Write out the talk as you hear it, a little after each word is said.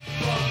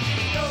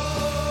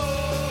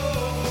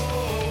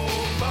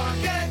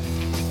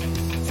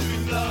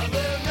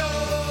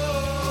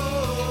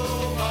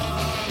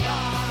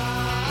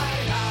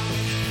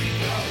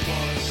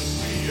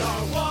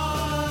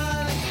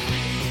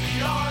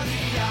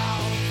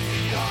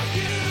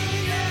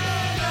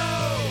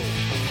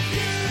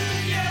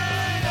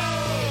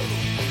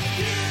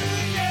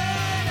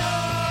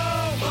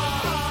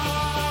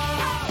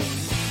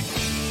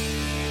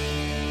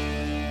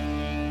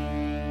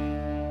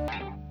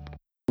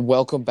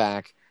Welcome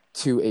back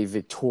to a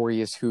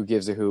victorious Who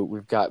Gives a Hoot.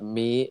 We've got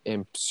me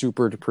and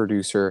super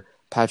producer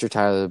Patrick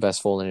Tyler, the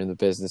best full name in the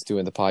business,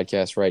 doing the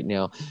podcast right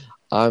now.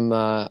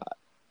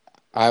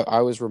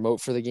 I was remote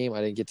for the game.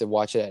 I didn't get to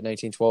watch it at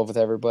 1912 with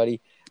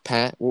everybody.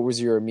 Pat, what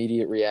was your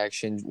immediate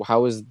reaction?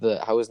 How was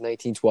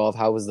 1912?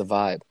 How was the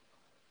vibe?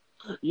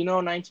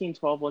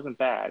 1912 wasn't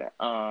bad.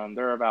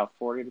 There were about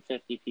 40 to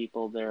 50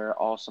 people there,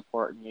 all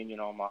supporting Union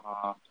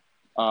Omaha.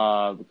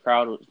 The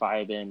crowd was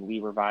vibing. We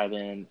were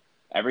vibing.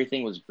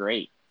 Everything was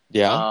great.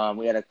 Yeah.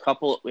 We had a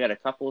couple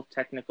of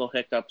technical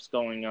hiccups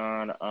going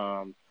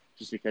on,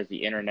 just because the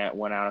internet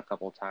went out a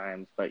couple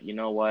times. But you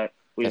know what?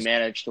 We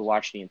managed to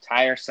watch the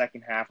entire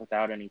second half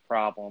without any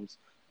problems,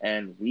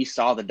 and we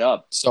saw the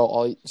dub.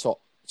 So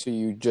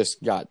you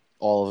just got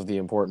all of the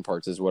important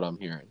parts, is what I'm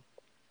hearing.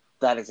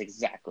 That is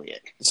exactly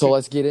it. So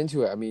let's get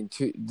into it. I mean,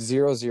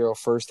 0-0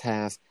 first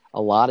half,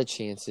 a lot of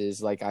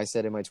chances. Like I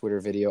said in my Twitter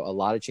video, a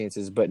lot of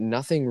chances, but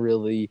nothing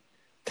really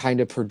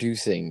kind of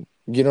producing.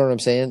 You know what I'm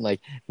saying?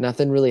 Like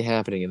nothing really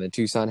happening. And then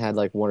Tucson had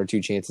like one or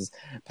two chances.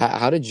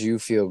 How did you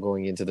feel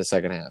going into the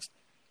second half?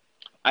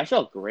 I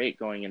felt great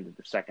going into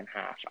the second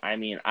half. I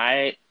mean,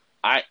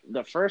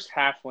 the first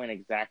half went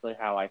exactly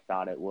how I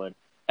thought it would.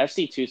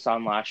 FC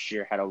Tucson last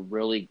year had a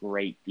really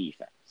great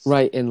defense.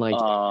 Right, and like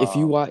if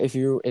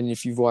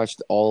you've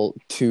watched all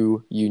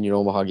two Union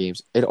Omaha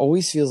games, it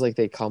always feels like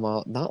they come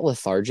out not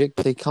lethargic,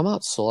 but they come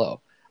out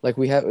slow. Like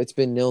it's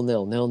been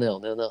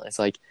 0-0. It's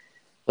like,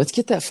 let's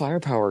get that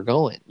firepower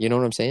going. You know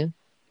what I'm saying?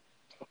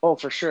 Oh,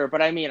 for sure.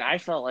 But I mean, I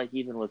felt like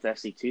even with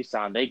FC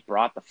Tucson, they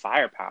brought the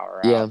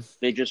firepower out. Yeah.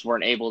 They just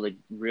weren't able to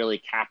really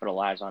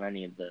capitalize on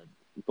any of the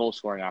goal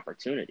scoring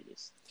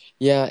opportunities.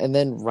 Yeah, and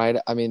then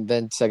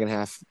the second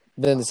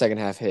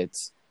half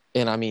hits,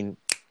 and I mean,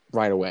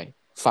 right away.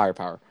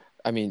 Firepower.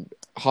 I mean,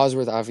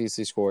 Hosworth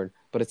obviously scored,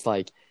 but it's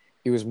like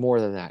it was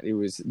more than that. It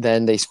was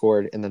then they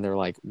scored, and then they're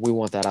like, we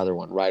want that other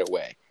one right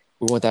away.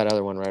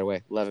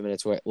 11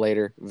 minutes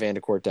later, Van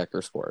de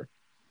Korte-Dekker scored.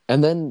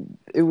 And then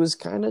it was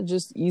kind of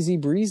just easy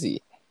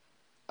breezy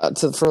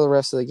for the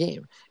rest of the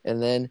game.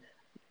 And then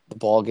the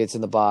ball gets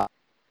in the box,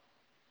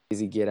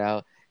 easy get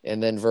out,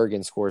 and then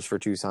Vergen scores for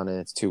Tucson, and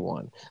it's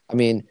 2-1. I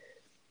mean,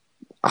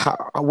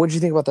 what did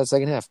you think about that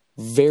second half?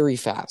 Very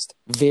fast.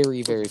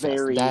 Very, very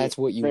fast. That's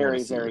what you want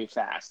to see. Very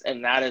fast.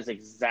 And that is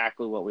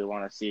exactly what we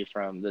want to see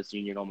from this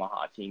Union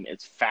Omaha team.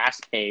 It's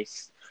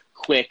fast-paced,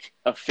 quick,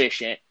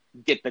 efficient,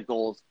 get the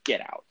goals,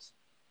 get out.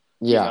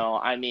 Yeah. You know,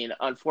 I mean,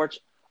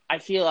 unfortunately, I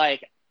feel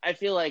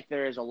like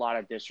there is a lot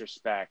of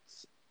disrespect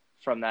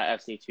from that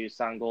FC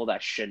Tucson goal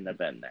that shouldn't have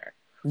been there.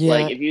 Yeah.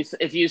 Like,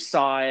 if you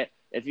saw it,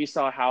 if you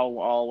saw how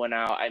all went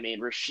out, I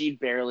mean, Rashid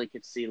barely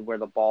could see where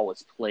the ball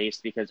was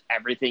placed because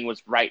everything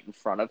was right in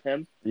front of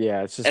him.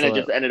 Yeah, it's just it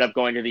just ended up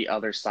going to the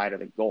other side of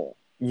the goal.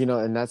 You know,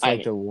 and that's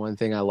the one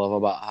thing I love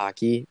about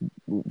hockey,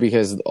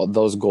 because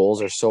those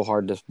goals are so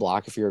hard to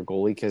block if you're a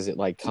goalie, because it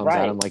like comes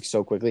at him like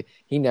so quickly.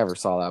 He never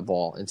saw that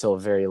ball until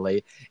very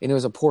late, and it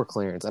was a poor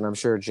clearance. And I'm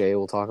sure Jay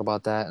will talk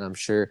about that, and I'm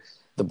sure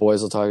the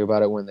boys will talk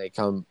about it when they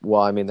come.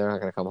 Well, I mean, they're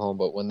not going to come home,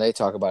 but when they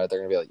talk about it, they're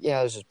going to be like, "Yeah,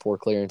 it was just poor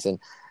clearance, and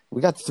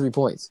we got the 3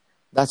 points."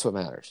 That's what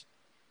matters.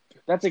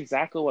 That's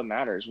exactly what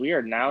matters. We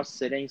are now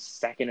sitting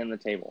second in the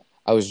table.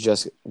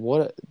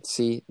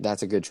 See,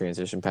 that's a good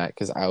transition, Pat,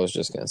 because I was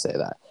just going to say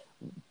that.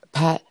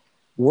 Pat,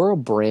 we're a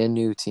brand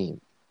new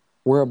team.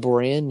 We're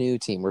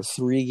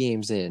 3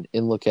 games in,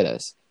 and look at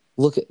us.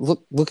 Look at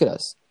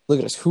us. Look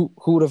at us. Who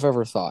would have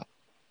ever thought?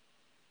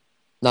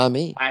 Not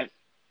me. I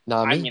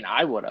mean,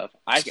 I would have.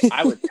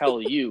 I would tell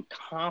you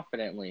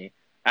confidently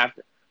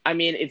after. I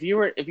mean, if you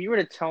were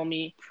to tell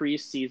me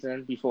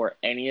preseason before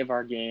any of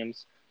our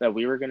games that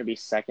we were going to be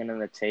second in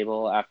the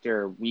table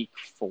after week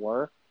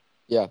 4,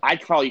 yeah,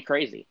 I'd call you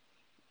crazy.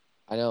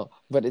 I know,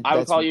 but I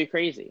would call you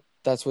crazy.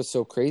 That's what's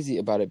so crazy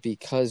about it,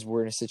 because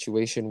we're in a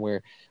situation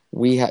where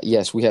we have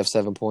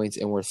 7 points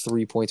and we're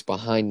 3 points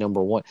behind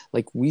number 1.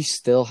 Like we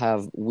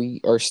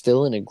are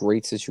still in a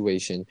great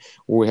situation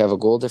where we have a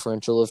goal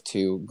differential of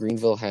 2.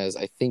 Greenville has,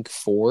 I think,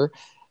 4.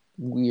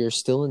 We are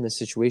still in the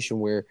situation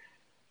where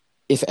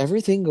if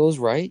everything goes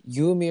right,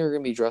 you and me are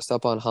going to be dressed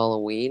up on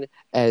Halloween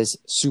as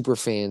super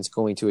fans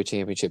going to a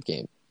championship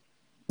game.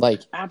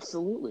 Like,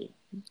 absolutely.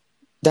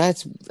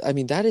 That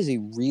is a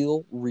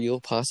real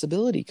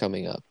possibility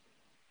coming up.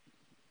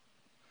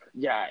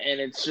 Yeah, and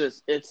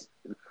it's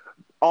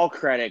all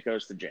credit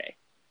goes to Jay.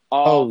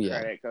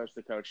 Credit goes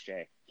to Coach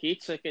Jay. He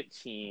took a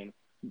team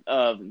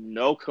of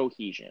no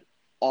cohesion,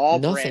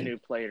 brand new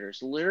players,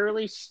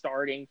 literally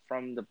starting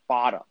from the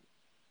bottom,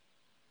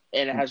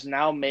 and it has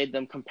now made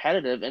them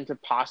competitive into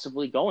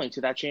possibly going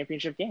to that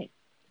championship game.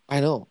 I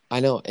know,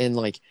 and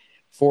like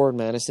Forward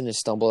Madison has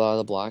stumbled out of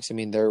the blocks. I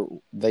mean,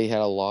 they had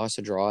a loss,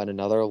 a draw, and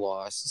another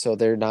loss. So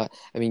they're not.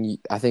 I mean,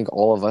 I think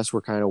all of us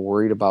were kind of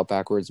worried about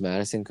Backwards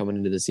Madison coming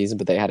into the season,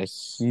 but they had a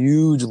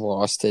huge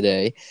loss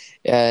today,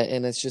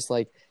 and it's just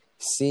like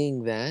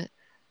seeing that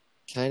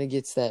kind of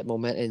gets that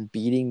momentum, and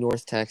beating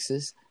North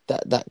Texas,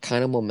 that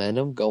kind of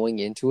momentum going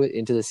into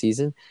the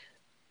season.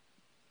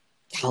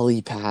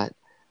 Golly, Pat,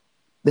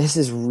 this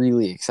is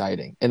really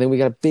exciting. And then we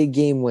got a big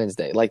game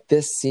Wednesday. Like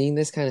seeing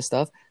this kind of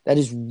stuff, that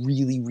is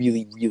really,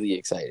 really, really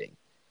exciting.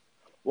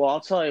 Well,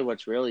 I'll tell you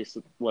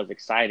was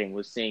exciting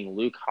was seeing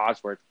Luke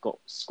Hosworth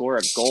score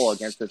a goal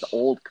against his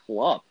old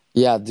club.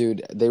 Yeah,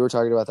 dude, they were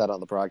talking about that on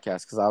the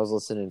broadcast because I was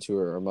listening to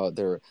a remote.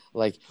 They were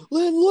like,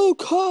 "When Luke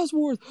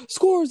Hosworth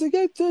scores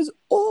against his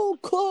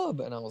old club,"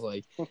 and I was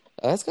like,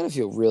 "That's gotta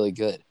feel really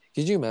good."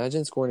 Could you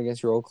imagine scoring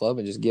against your old club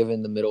and just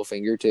giving the middle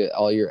finger to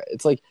all your?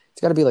 It's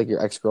got to be like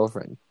your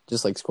ex-girlfriend,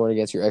 just like scoring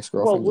against your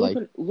ex-girlfriend.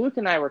 Well, Luke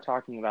and I were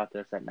talking about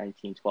this at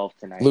 1912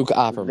 tonight. Luke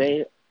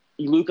Opperman.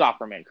 Luke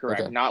Opperman,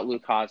 correct, okay. Not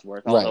Luke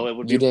Hosworth. Although it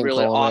would be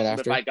really awesome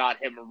if I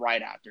got him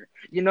right after.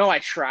 I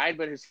tried,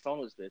 but his phone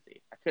was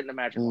busy. I couldn't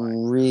imagine why.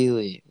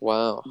 Really?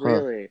 Wow.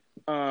 Really?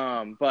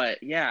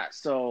 But yeah.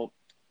 So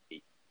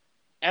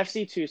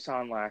FC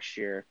Tucson last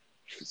year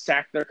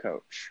sacked their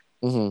coach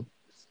and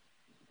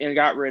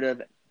got rid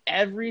of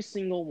every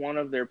single one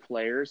of their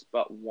players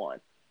but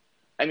one.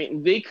 I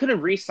mean, they could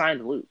have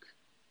re-signed Luke.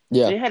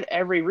 Yeah, they had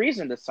every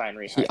reason to sign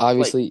Rehaim.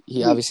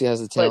 He obviously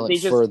has the talent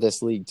for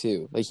this league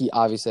too. Like he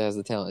obviously has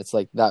the talent. It's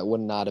like that would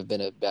not have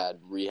been a bad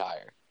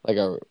rehire, like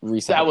a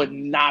re-signing. That would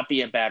not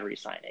be a bad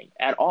re-signing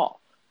at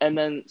all. And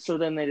then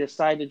they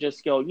decide to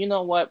just go, you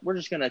know what? We're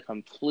just going to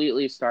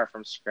completely start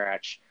from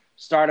scratch,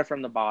 start it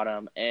from the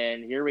bottom,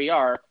 and here we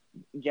are,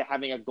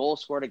 having a goal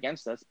scored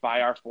against us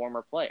by our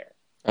former player.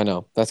 I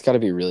know that's got to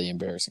be really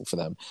embarrassing for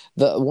them.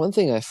 The one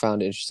thing I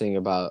found interesting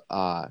about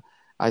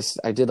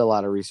I did a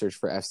lot of research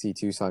for FC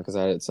Tucson because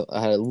I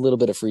had a little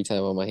bit of free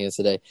time on my hands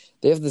today.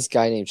 They have this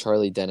guy named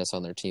Charlie Dennis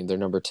on their team. They're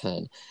number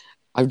 10.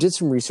 I did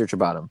some research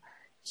about him.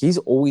 He's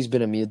always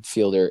been a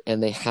midfielder,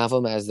 and they have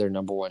him as their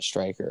number one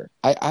striker.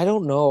 I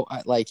don't know.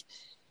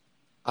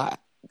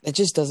 It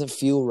just doesn't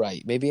feel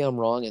right. Maybe I'm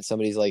wrong, and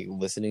somebody's like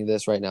listening to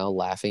this right now,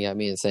 laughing at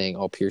me and saying,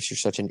 "Oh, Pierce, you're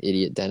such an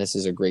idiot. Dennis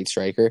is a great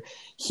striker."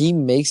 He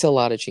makes a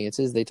lot of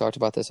chances. They talked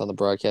about this on the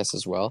broadcast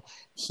as well.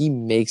 He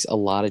makes a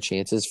lot of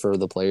chances for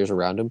the players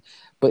around him,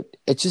 but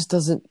it just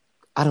doesn't.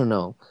 I don't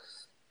know.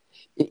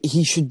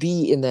 He should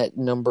be in that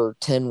number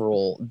 10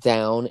 role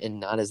down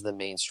and not as the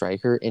main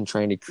striker and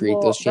trying to create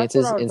those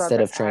chances instead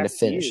of trying to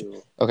finish.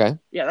 Okay.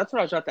 Yeah, that's what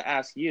I was about to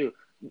ask you.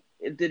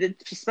 Did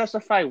it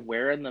specify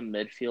where in the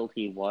midfield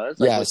he was?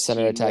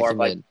 Center attacking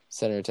mid.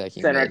 Center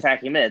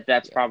attacking mid.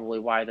 That's probably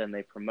why then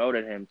they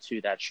promoted him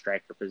to that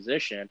striker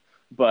position.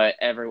 But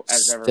as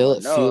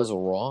everyone knows, feels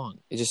wrong.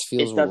 It just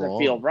feels wrong. It doesn't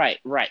feel right.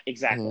 Right,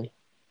 exactly.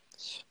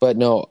 Mm-hmm. But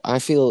no,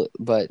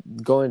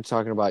 going to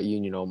talking about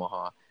Union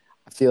Omaha,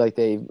 I feel like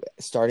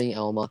starting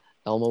Elma.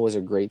 Elma was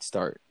a great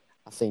start.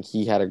 I think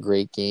he had a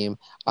great game.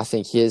 I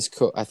think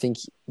I think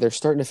they're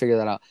starting to figure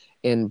that out.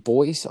 And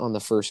Boyce on the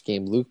first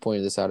game, Luke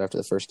pointed this out after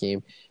the first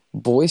game,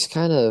 Boyce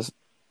kind of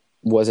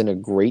wasn't a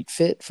great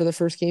fit for the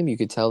first game. You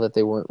could tell that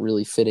they weren't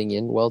really fitting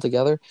in well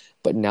together.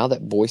 But now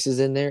that Boyce is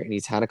in there and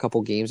he's had a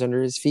couple games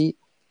under his feet,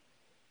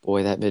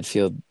 boy, that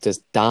midfield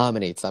just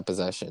dominates that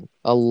possession.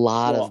 A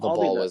lot of the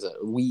ball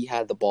we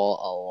had the ball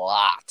a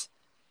lot.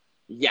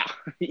 Yeah.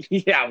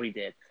 Yeah, we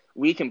did.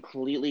 We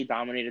completely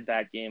dominated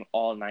that game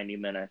all 90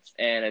 minutes.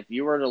 And if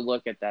you were to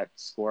look at that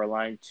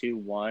scoreline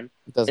 2-1,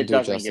 it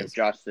doesn't give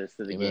justice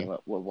to the game with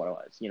what it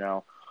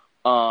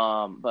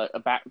was,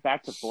 But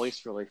back to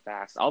Boyce really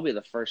fast. I'll be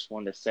the first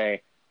one to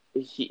say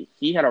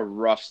he had a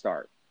rough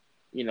start.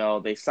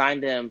 They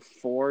signed him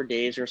 4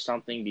 days or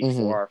something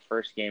before our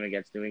first game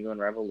against New England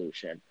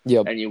Revolution.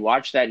 Yep. And you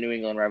watch that New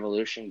England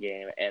Revolution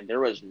game, and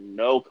there was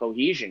no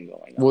cohesion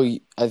going on. Well,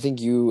 I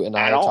think you and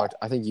I talked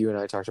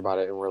about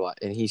it,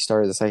 and he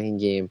started the second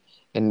game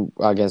and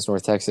against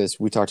North Texas.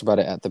 We talked about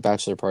it at the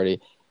bachelor party.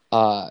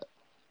 Why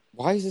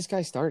is this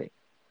guy starting?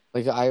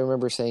 Like I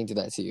remember saying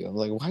to you, I'm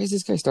like, why is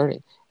this guy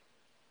starting?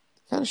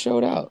 Kind of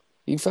showed out.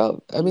 He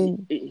felt. I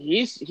mean,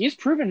 he's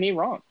proven me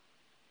wrong.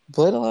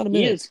 Played a lot of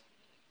minutes.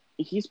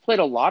 He's played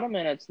a lot of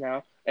minutes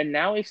now, and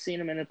now we've seen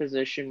him in a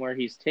position where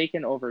he's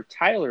taken over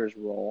Tyler's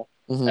role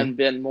and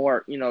been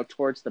more,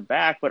 towards the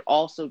back, but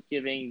also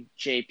giving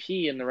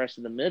JP and the rest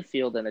of the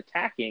midfield and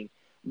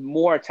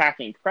more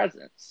attacking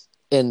presence.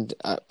 And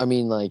I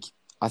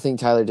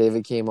think Tyler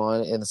David came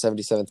on in the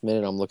 77th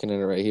minute. I'm looking at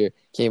it right here.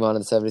 Came on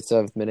in the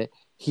 77th minute.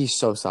 He's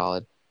so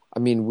solid. I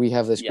mean, we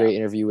have this great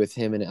interview with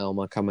him and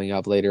Elma coming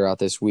up later out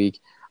this week.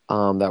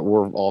 That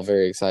we're all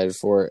very excited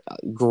for.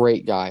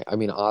 Great guy. I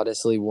mean,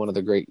 honestly, one of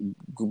the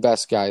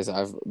best guys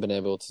I've been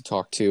able to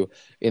talk to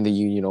in the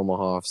Union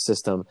Omaha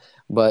system.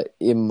 But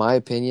in my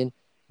opinion,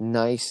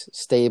 nice,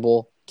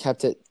 stable,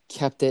 kept it,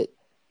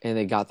 and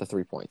they got the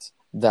 3 points.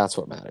 That's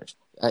what matters.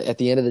 At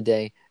the end of the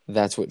day,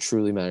 that's what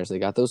truly matters. They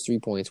got those 3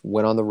 points,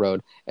 went on the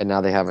road, and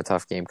now they have a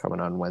tough game coming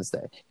on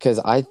Wednesday. Because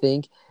to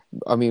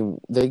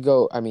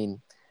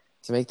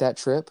make that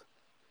trip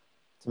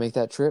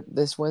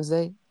this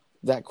Wednesday,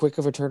 that quick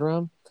of a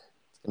turnaround,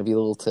 it's going to be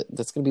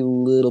that's going to be a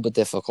little bit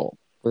difficult.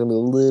 We're going to be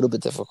a little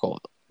bit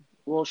difficult.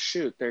 Well,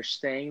 shoot, they're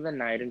staying the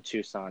night in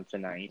Tucson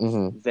tonight.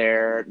 Mm-hmm.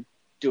 They're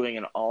doing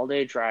an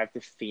all-day drive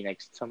to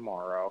Phoenix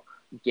tomorrow,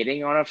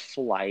 getting on a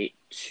flight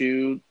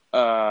to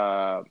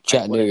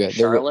Chattanooga,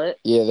 Charlotte.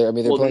 They're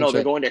playing.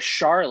 They're going to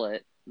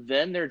Charlotte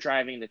then they're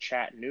driving to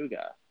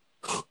Chattanooga,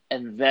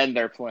 and then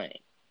they're playing.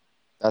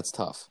 That's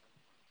tough.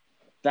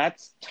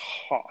 That's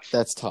tough.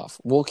 That's tough.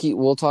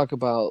 We'll talk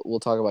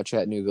about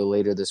Chattanooga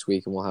later this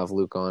week, and we'll have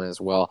Luke on as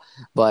well.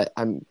 But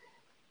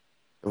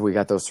we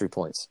got those 3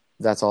 points.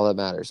 That's all that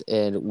matters.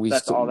 And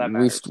all that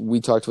matters.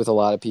 We talked with a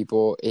lot of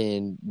people,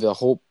 and the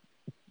hope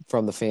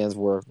from the fans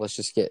were, let's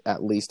just get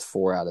at least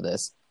 4 out of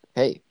this.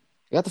 Hey,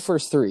 we got the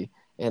first 3,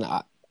 and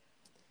I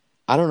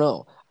don't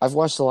know. I've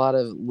watched a lot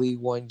of League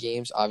One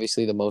games.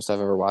 Obviously, the most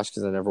I've ever watched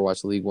because I never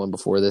watched League One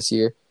before this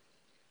year.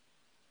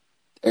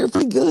 They're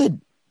pretty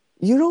good.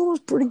 It was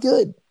pretty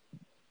good.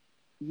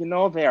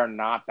 They are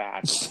not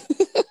bad.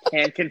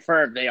 Can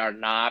confirm they are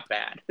not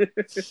bad.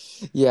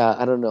 Yeah,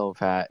 I don't know,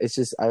 Pat. It's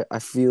just I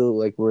feel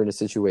like we're in a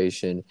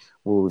situation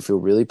where we feel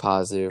really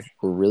positive.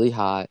 We're really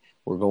hot.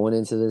 We're going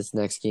into this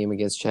next game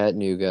against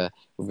Chattanooga.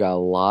 We've got a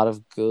lot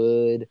of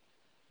good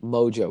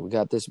mojo. We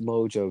got this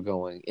mojo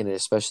going, and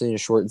especially in a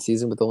shortened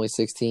season with only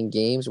 16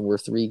 games, and we're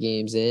 3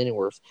 games in, and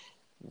we're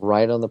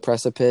right on the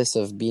precipice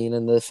of being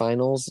in the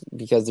finals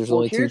because there's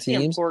only 2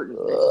 teams.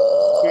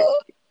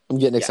 I'm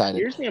getting excited.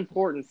 Here's the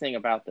important thing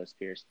about this,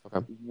 Pierce.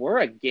 Okay. We're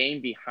a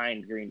game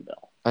behind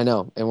Greenville. I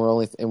know, and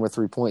we're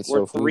 3 points. We're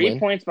so if 3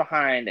 points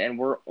behind, and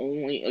we're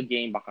only a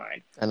game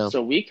behind. I know.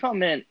 So we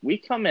come in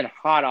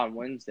hot on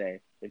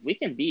Wednesday. If we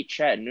can beat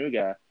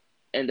Chattanooga,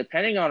 and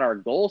depending on our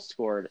goals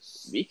scored,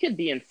 we could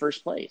be in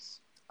first place.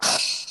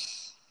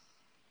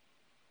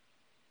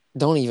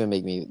 Don't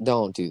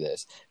do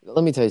this.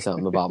 Let me tell you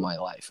something about my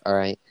life, all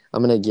right?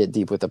 I'm going to get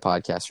deep with the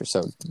podcaster,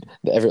 so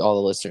all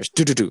the listeners,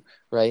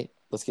 right?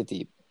 Let's get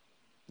deep.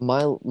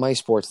 My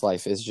sports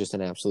life is just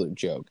an absolute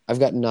joke. I've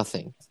got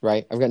nothing,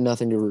 right? I've got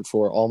nothing to root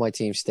for. All my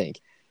teams stink.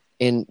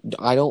 And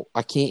I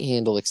can't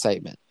handle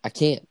excitement. I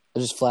can't. I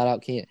just flat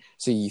out can't.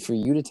 So for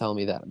you to tell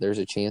me that there's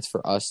a chance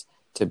for us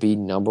to be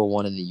number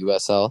 1 in the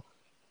USL,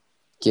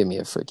 give me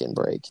a freaking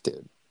break,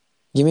 dude.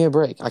 Give me a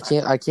break. I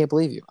can't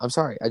believe you. I'm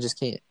sorry. I just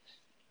can't.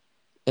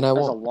 And I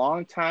won't. As a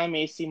longtime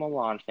AC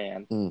Milan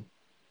fan,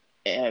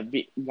 and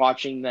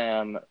watching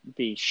them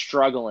be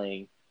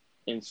struggling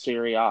in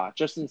Serie A,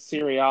 just in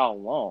Serie A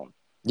alone,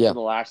 for the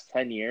last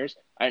 10 years,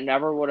 I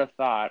never would have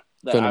thought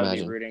that I would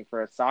be rooting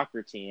for a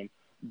soccer team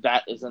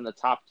that is in the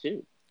top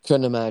 2.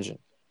 Couldn't imagine.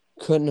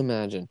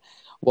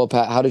 Well,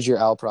 Pat, how did your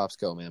Al props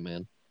go,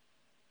 man?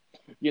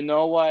 You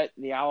know what?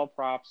 The Owl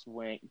props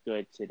went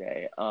good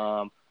today.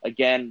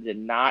 Again, did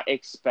not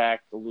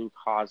expect Luke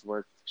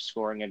Hosworth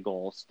scoring a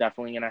goal. It's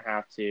definitely going to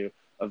have to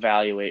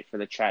evaluate for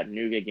the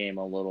Chattanooga game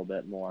a little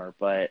bit more.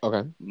 But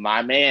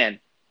my man,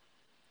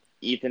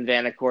 Ethan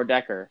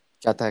Vanacore-Decker,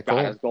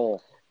 got his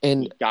goal.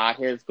 And he got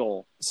his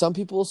goal. Some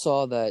people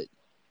saw that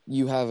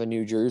you have a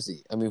new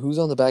jersey. I mean, who's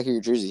on the back of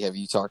your jersey? Have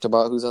you talked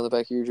about who's on the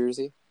back of your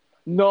jersey?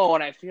 No,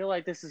 and I feel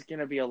like this is going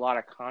to be a lot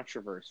of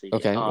controversy.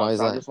 Okay, why is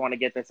that? I just want to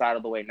get this out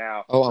of the way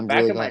now. Oh, I'm back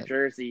really of glad.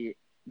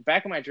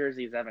 Back of my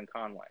jersey is Evan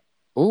Conway.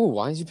 Ooh,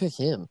 why did you pick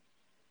him?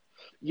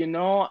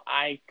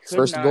 I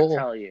could not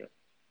tell you.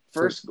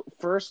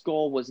 First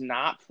goal was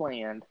not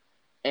planned,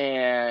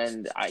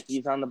 and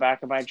he's on the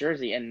back of my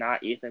jersey and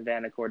not Ethan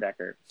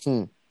Vanacore-Decker.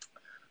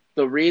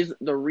 The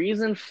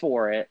reason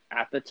for it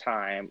at the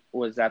time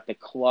was that the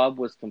club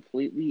was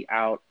completely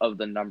out of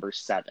the number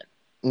 7.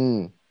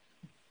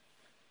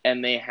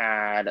 And they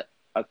had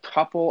a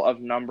couple of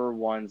number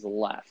 1s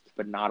left,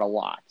 but not a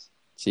lot.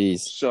 Jeez.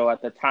 So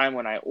at the time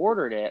when I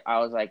ordered it, I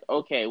was like,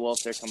 okay, well,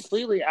 if they're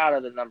completely out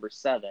of the number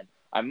 7,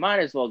 I might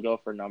as well go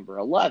for number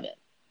 11.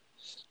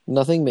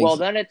 Nothing makes. Well,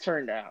 then it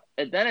turned out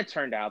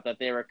that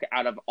they were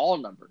out of all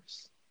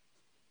numbers.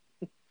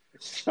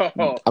 So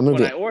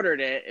when I ordered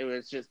it, it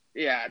was just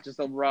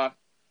a rough.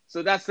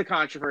 So that's the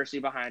controversy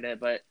behind it.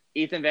 But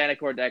Ethan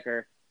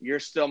Vanacore-Decker, you're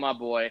still my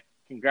boy.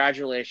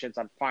 Congratulations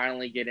on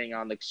finally getting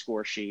on the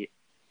score sheet.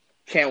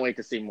 Can't wait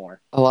to see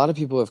more. A lot of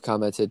people have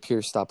commented,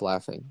 Pierce, stop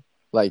laughing.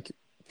 Like,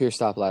 Pierce,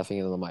 stop laughing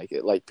into the mic.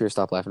 Pierce,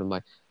 stop laughing into the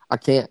mic. I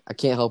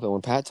can't help it.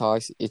 When Pat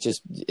talks, I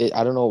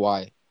don't know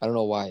why.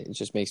 It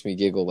just makes me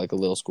giggle like a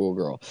little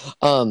schoolgirl.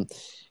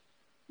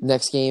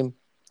 Next game,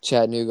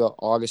 Chattanooga,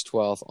 August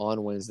 12th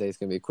on Wednesday. It's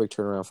going to be a quick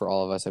turnaround for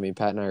all of us. I mean,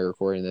 Pat and I are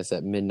recording this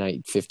at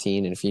midnight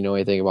 15, and if you know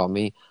anything about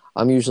me,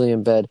 I'm usually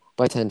in bed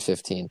by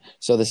 10:15.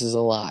 So this is a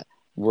lot.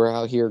 We're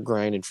out here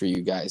grinding for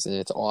you guys, and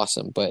it's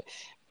awesome. But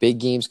big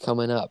games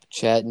coming up.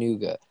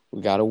 Chattanooga,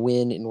 we got to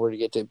win in order to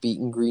get to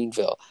beating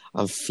Greenville.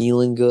 I'm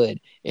feeling good,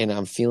 and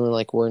I'm feeling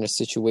like we're in a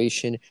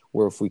situation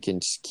where if we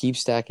can just keep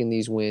stacking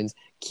these wins,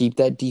 keep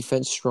that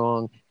defense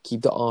strong,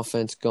 keep the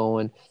offense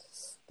going,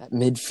 that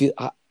midfield,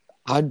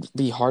 I'd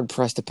be hard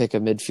pressed to pick a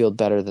midfield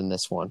better than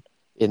this one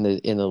in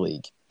the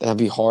league. I'd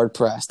be hard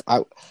pressed.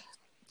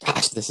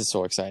 Gosh, this is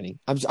so exciting.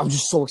 I'm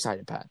just so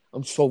excited, Pat.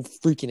 I'm so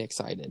freaking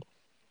excited.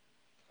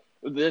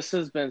 This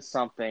has been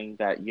something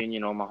that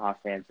Union Omaha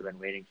fans have been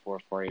waiting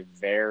for a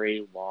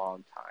very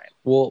long time.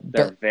 Well,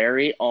 their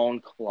very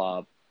own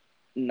club.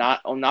 Not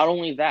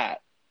only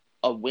that,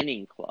 a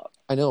winning club.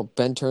 I know.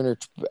 Ben Turner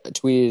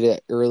tweeted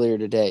it earlier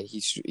today. He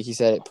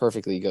said it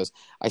perfectly. He goes,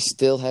 I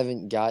still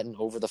haven't gotten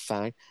over the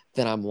fact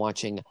that I'm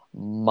watching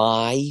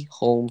my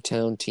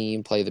hometown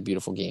team play the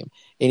beautiful game.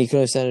 And he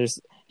couldn't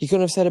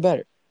have said it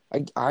better.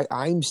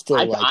 I'm still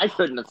I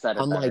couldn't have said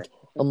it better.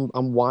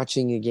 I'm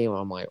watching a game and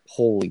I'm like,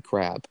 holy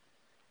crap.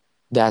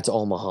 That's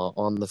Omaha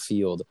on the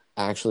field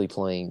actually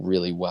playing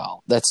really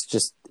well.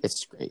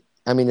 It's great.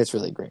 I mean, it's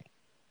really great.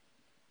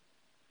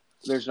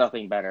 There's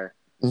nothing better.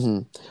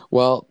 Mm-hmm.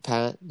 Well,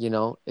 Pat,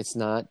 it's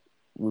not.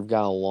 We've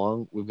got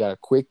a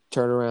quick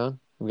turnaround.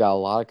 We've got a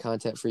lot of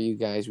content for you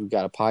guys. We've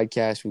got a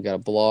podcast. We've got a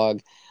blog.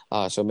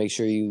 So make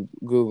sure you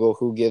Google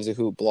Who Gives a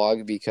Hoot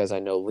blog because I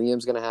know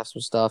Liam's going to have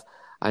some stuff.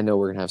 I know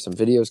we're going to have some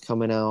videos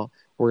coming out.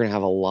 We're going to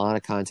have a lot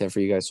of content for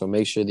you guys. So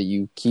make sure that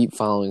you keep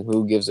following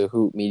Who Gives a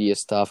Hoot media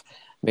stuff.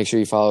 Make sure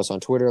you follow us on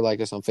Twitter,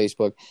 like us on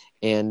Facebook,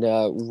 and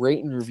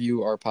rate and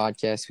review our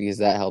podcast because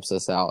that helps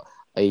us out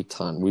a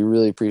ton. We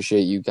really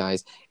appreciate you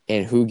guys.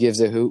 And Who Gives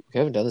a Hoot? We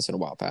haven't done this in a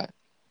while, Pat.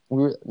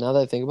 Now that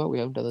I think about it, we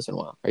haven't done this in a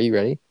while. Are you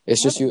ready?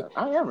 It's just you.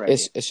 I am ready.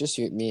 It's just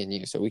you, me and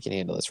you, so we can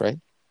handle this, right?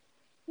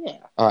 Yeah.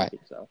 All right. I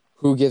think so.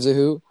 Who gives a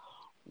hoot?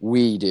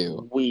 We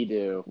do. We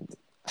do.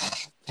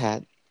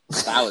 Pat.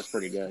 That was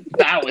pretty good.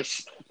 That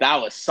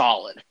was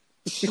solid.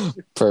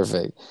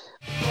 Perfect.